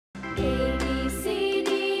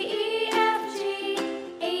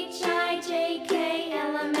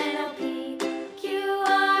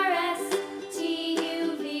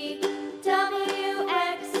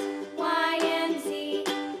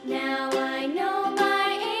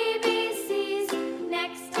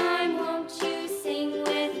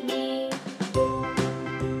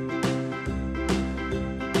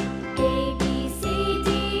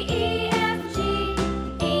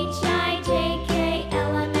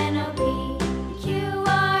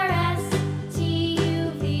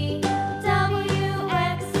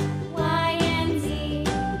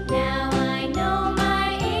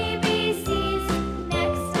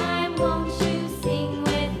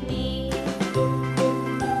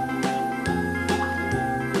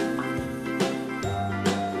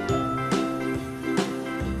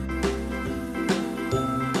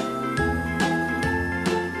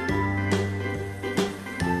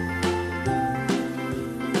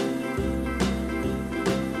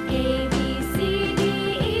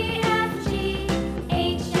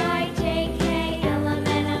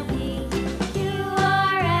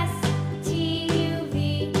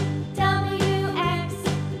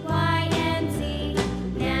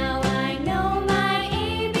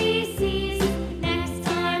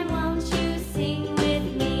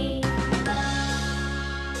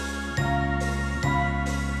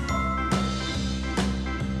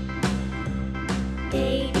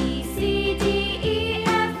A, B, C, D, E,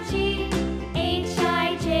 F, G, H,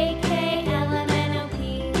 I, J, K, L, M, N, O,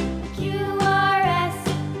 P, Q, R, S,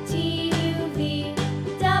 T, U, V,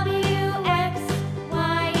 W, X,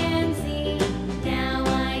 Y, and Z. Now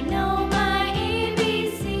I know my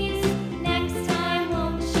ABCs. Next time,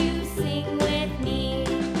 won't you sing with me?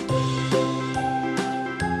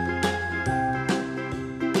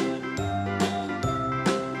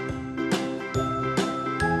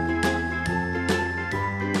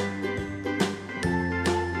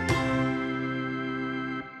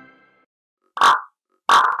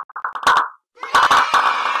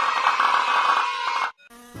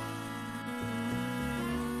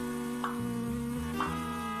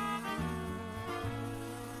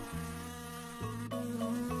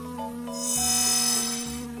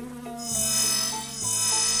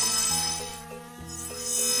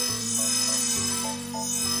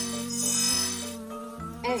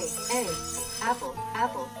 A, apple,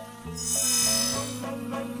 apple.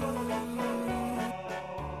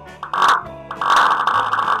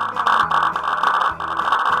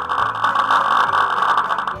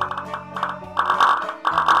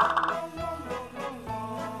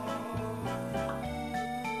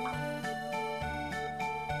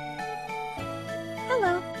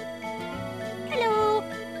 Hello. Hello.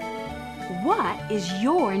 What is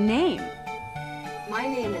your name? My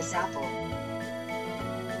name is Apple.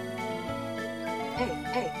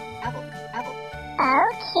 A, apple, apple.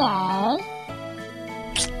 Okay.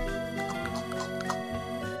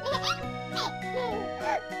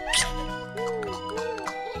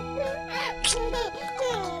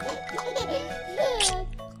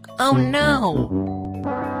 Oh no!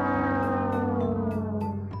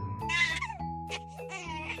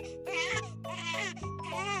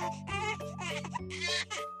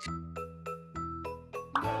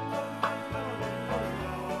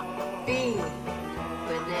 B,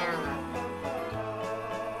 banana.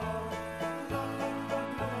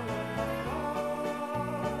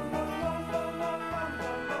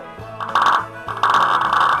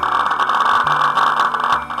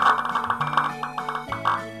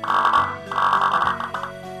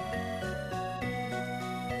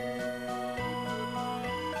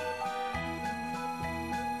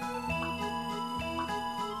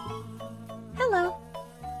 Hello.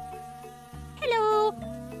 Hello.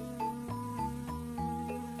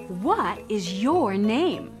 What is your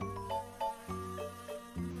name?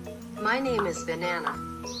 My name is Banana.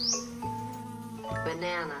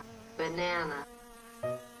 Banana, banana.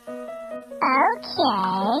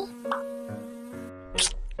 Okay.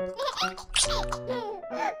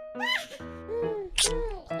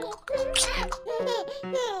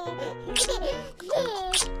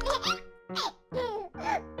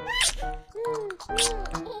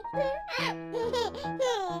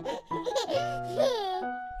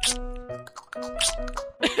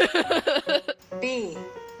 B,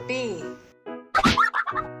 B.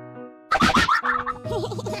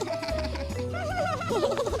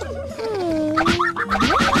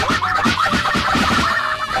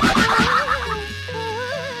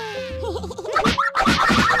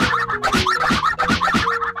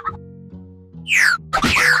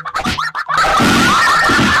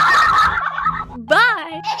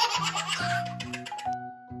 Bye.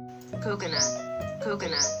 Coconut,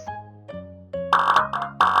 coconut.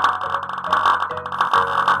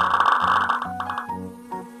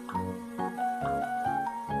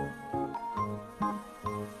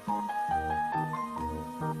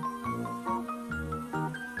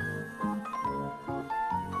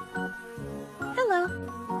 Hello.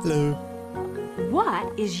 Hello.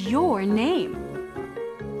 What is your name?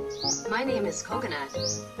 My name is Coconut.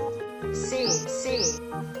 C, C.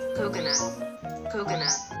 Coconut,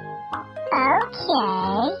 coconut.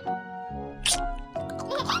 Okay.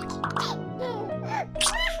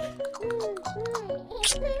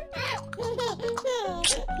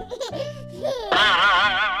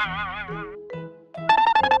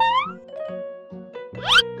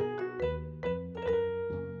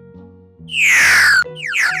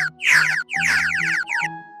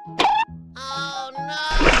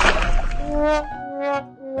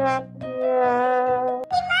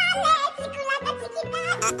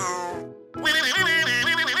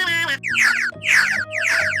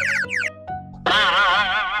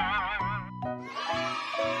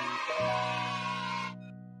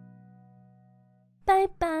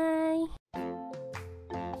 Bye-bye.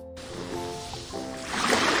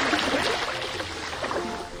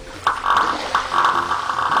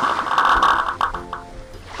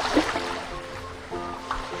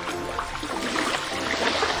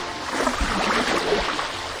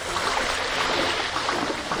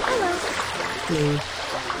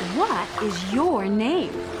 What is your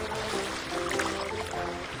name?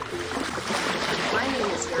 My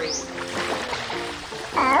name is Green.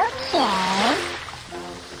 Okay.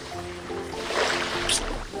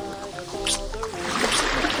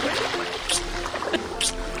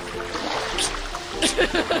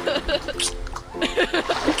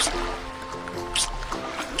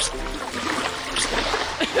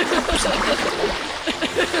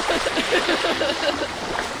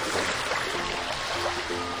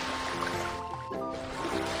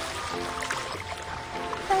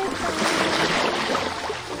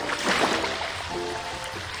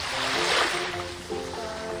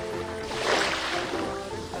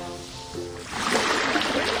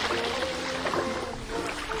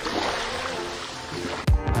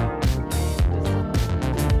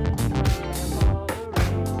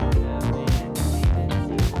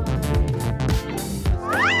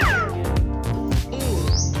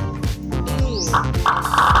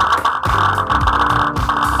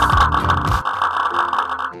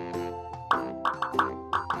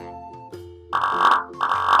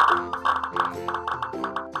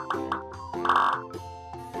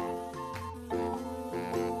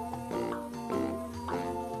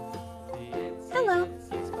 Hello.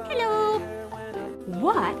 Hello.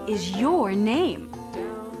 What is your name?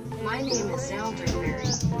 My name is Elderberry.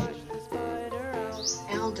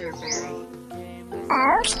 Elderberry.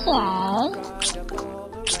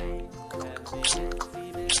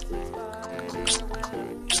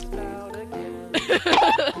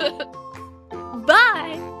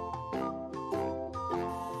 Bye.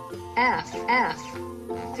 F.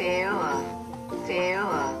 Feoa.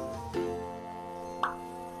 Feoa.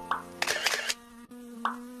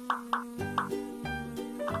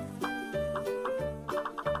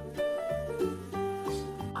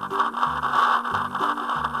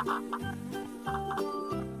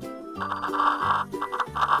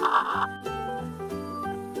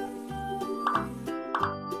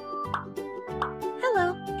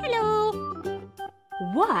 Hello. Hello.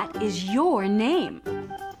 What is your name?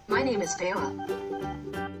 My name is Feoa.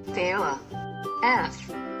 Feoa. F.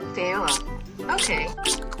 Feoa. Okay.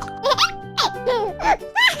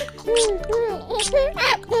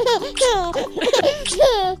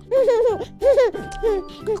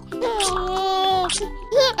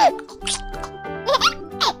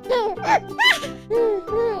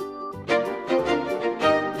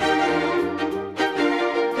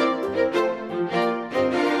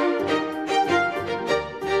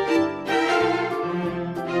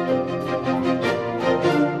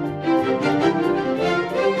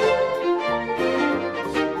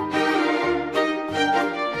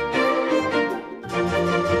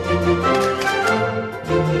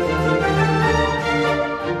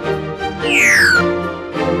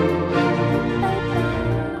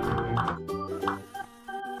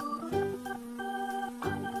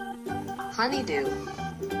 Honeydew.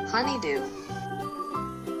 Honeydew.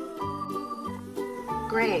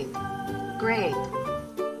 Grape. Grape.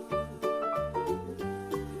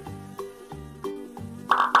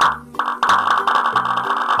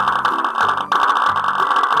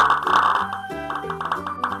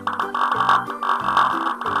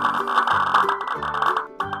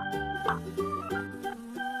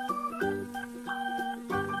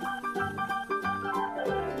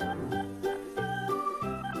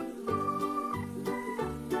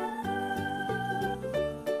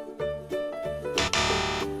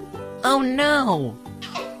 Oh no!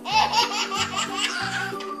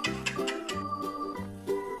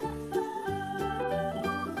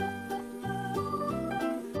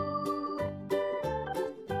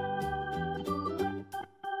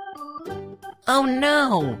 Oh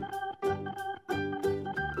no!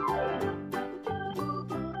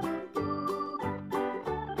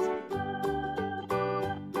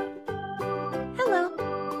 Hello.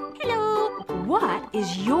 Hello. What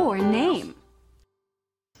is your name?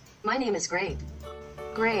 My name is Grape.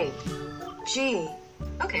 Grape. G.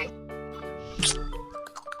 Okay.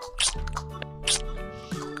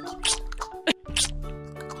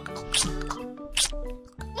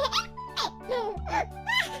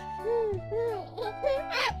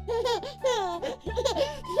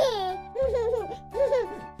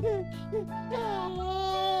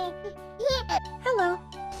 Hello.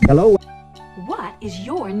 Hello. What is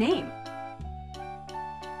your name?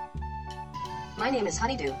 My name is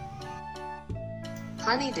Honeydew.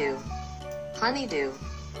 Honeydew. Honeydew.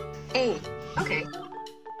 8. Okay.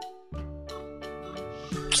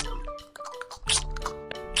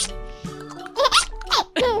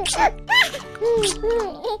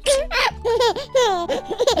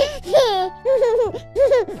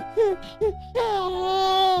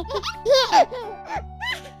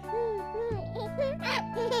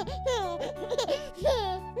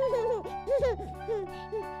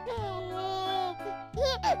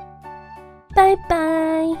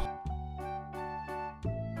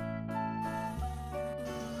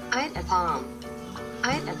 palm.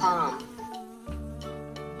 I a palm.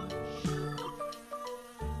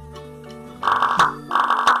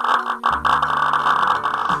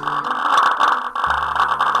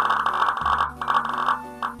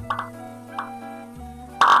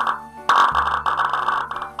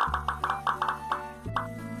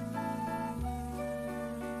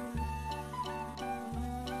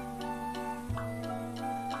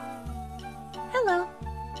 Hello.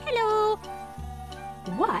 Hello.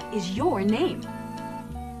 What is your name?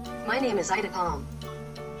 My name is Ida Palm.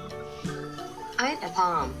 I a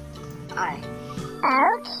palm. I.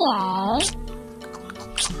 Okay.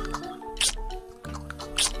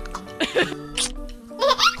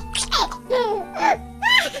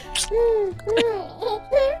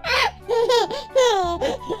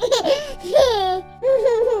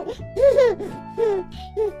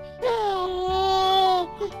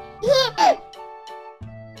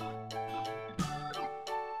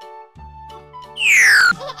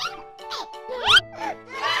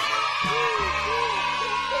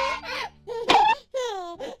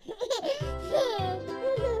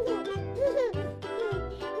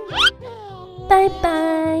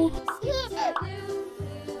 Bye-bye.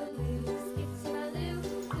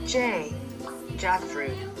 J.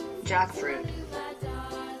 Jackfruit. Jackfruit.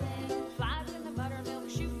 Flies in the buttermilk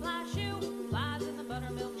shoe, fly shoe. Flies in the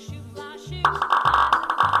buttermilk shoe, fly shoe.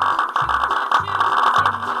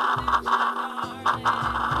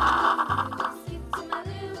 Skip to my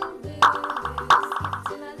loo, skip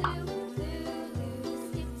to my loo,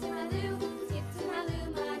 skip to my loo, skip to my loo,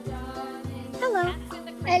 my darling. Hello. Cats in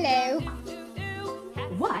the cream Hello. jar,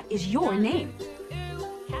 What is your name?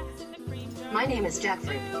 cats in the cream jar. My name is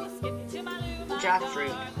Jackfruit. Skip to my loo, my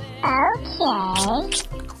Jackfruit. Okay.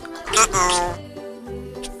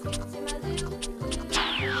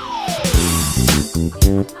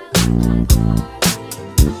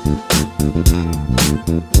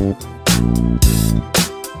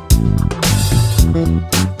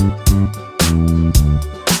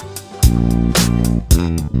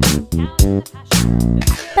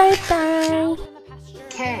 Bye-bye.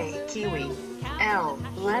 K. Kiwi. L.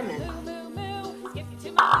 Lemon.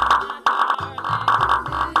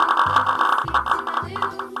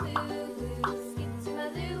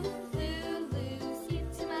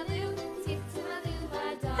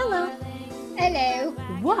 Hello. Hello.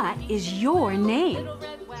 What is your name?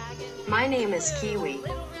 My name is Kiwi.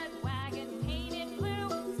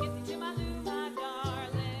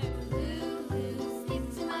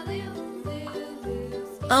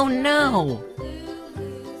 Oh no!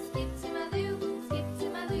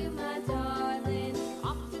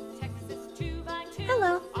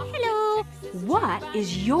 Hello. Hello. What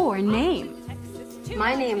is your name?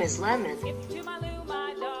 My name is Lemon.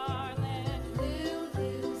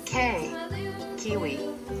 K. Kiwi.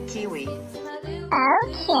 Kiwi.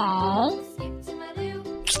 Okay.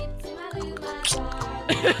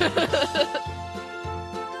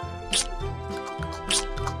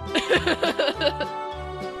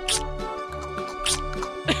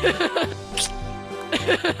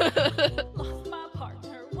 Lost my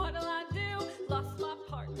partner, what'll I do? Lost my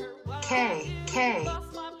partner, what'll K. K.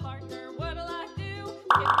 Lost my partner, what'll I do?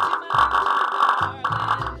 Skip to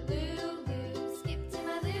my loo, skip to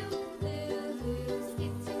my loo,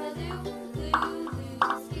 skip to my loo,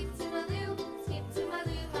 skip to my loo, skip to my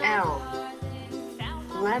loo, my L. darling. Found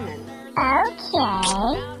my Lemon. Okay.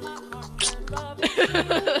 found my partner, love is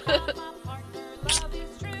true. Found my partner, love is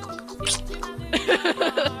true. Skip to my loo, my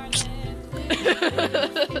darling.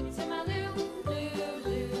 Skip to my loo,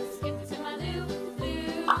 skip to my loo,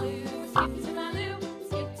 skip to my loo,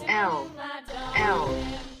 skip to my L. loo, my darling. L.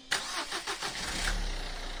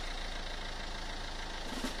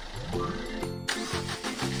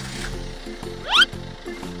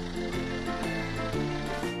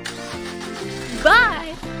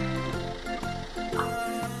 Bye.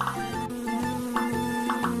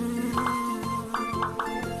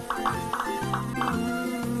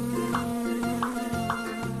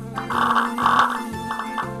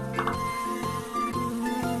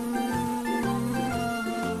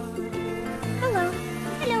 Hello.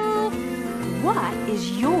 Hello. What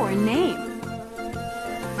is your name?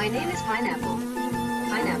 My name is Pineapple.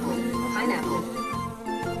 Pineapple. Pineapple.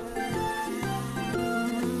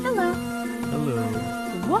 Hello. Hello.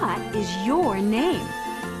 What is your name?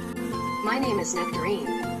 My name is Nectarine.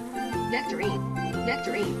 Nectarine.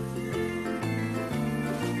 Nectarine.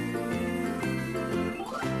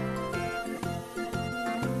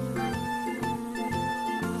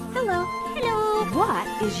 Hello. Hello. What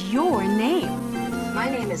is your name? My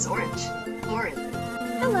name is Orange. Orange.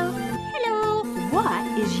 Hello. Hello. What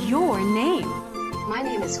is your name? My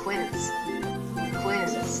name is Quince.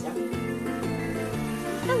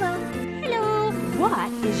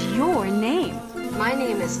 is your name? My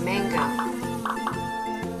name is Mango.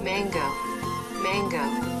 Mango. Mango.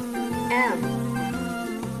 M.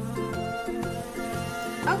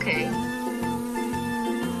 Okay.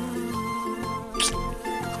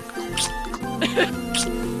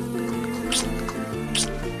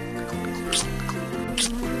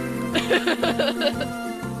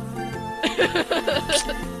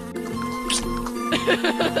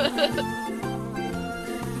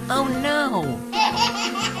 Oh no!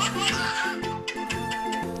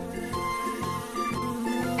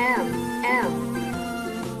 M. M.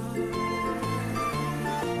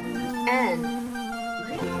 N.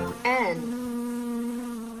 N.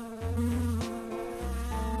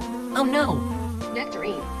 Oh no!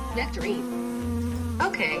 Nectarine. Nectarine.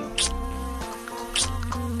 Okay.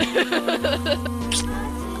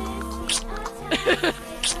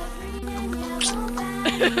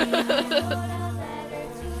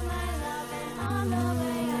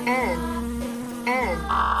 N. N.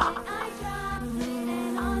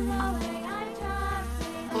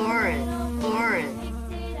 Orange. Orange.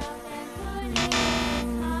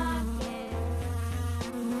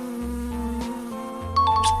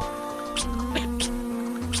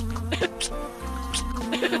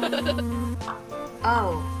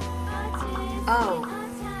 O. O.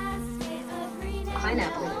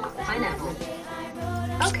 Pineapple. Pineapple.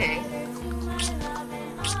 Okay.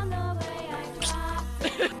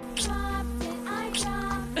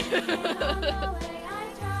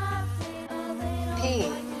 P.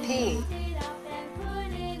 P.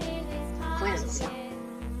 Quince.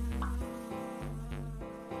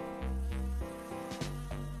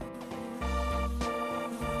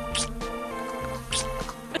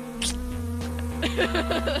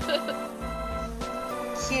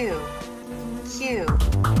 Q. Q.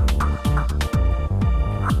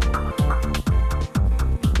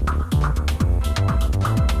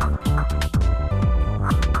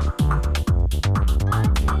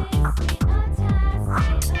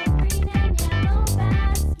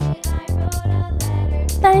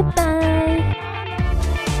 Bye bye.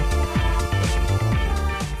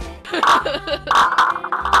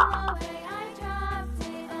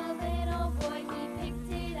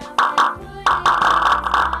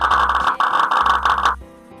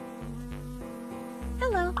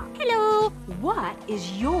 Hello. Hello. What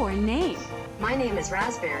is your name? My name is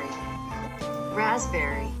Raspberry.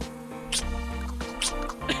 Raspberry.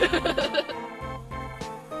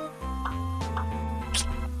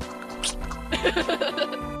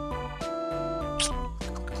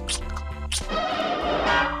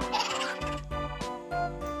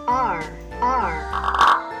 R. R.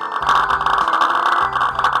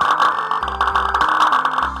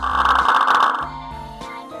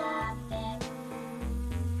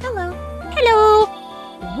 Hello. Hello.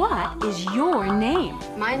 What is your name?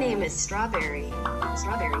 My name is Strawberry.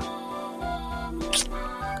 Strawberry.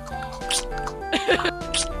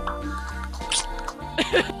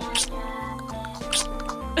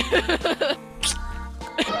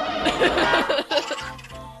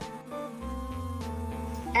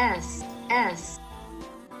 S. S.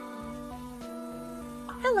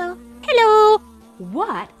 Hello. Hello.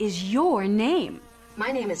 What is your name?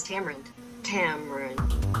 My name is Tamarind. Tamarind.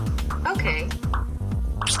 Okay.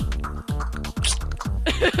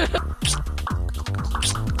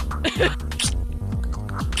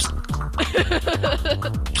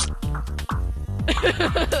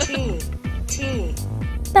 T. T.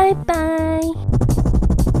 Bye bye.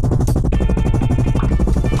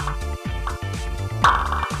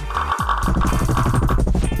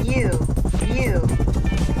 U. U.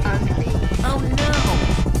 Ugly. Oh no!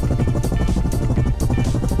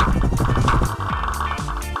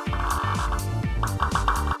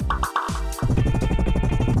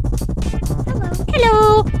 Hello.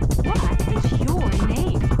 Hello. What is your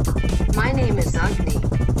name? My name is Ugly.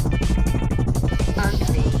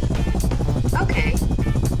 Ugly. Okay.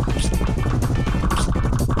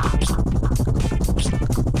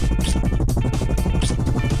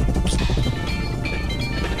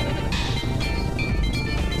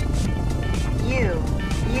 U.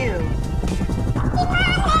 U.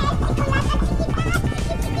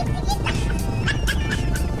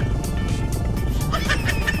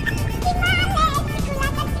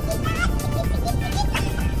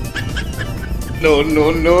 No, no,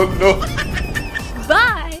 no, no!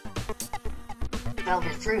 Bye.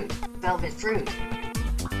 Velvet fruit. Velvet fruit.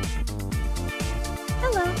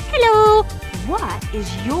 Hello. Hello. What is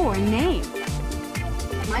your name?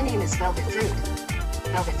 My name is Velvet fruit.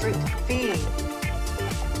 Velvet fruit. V.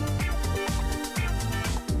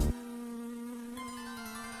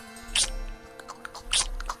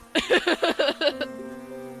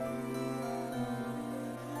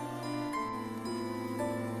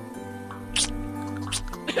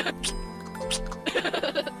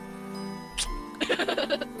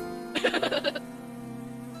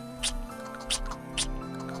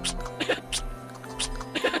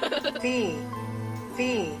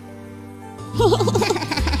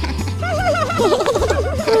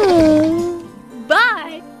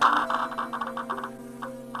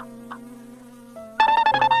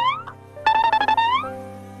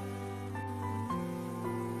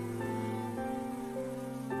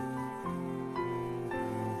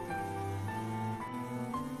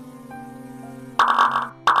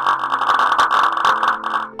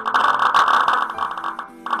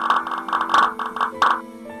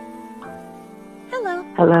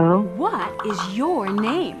 your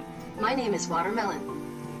name? My name is Watermelon.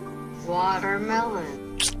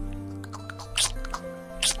 Watermelon.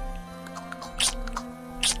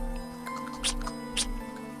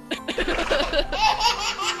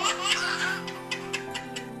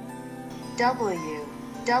 W.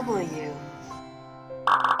 W.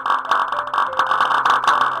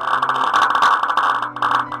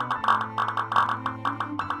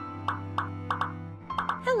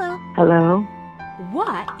 Hello. Hello?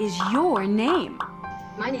 What is your name?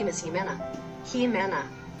 My name is Jimena. Jimena.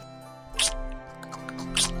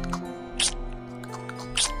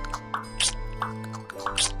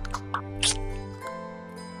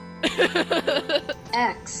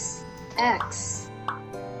 X. X.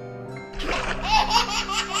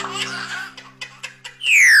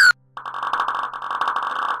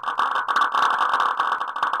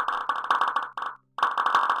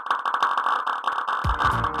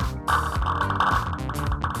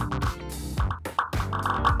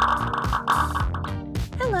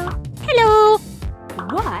 Hello. Hello.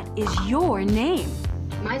 What is your name?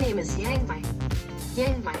 My name is Yangmai.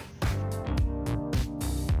 Yangmai.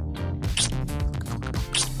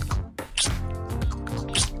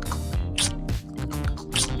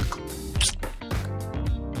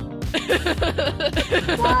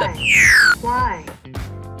 Why? Why?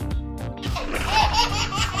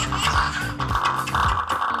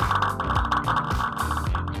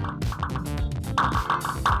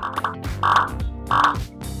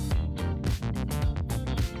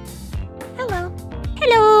 Hello.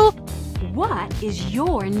 Hello. What is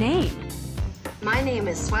your name? My name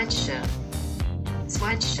is Zwetschge.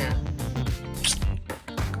 Zwetschge.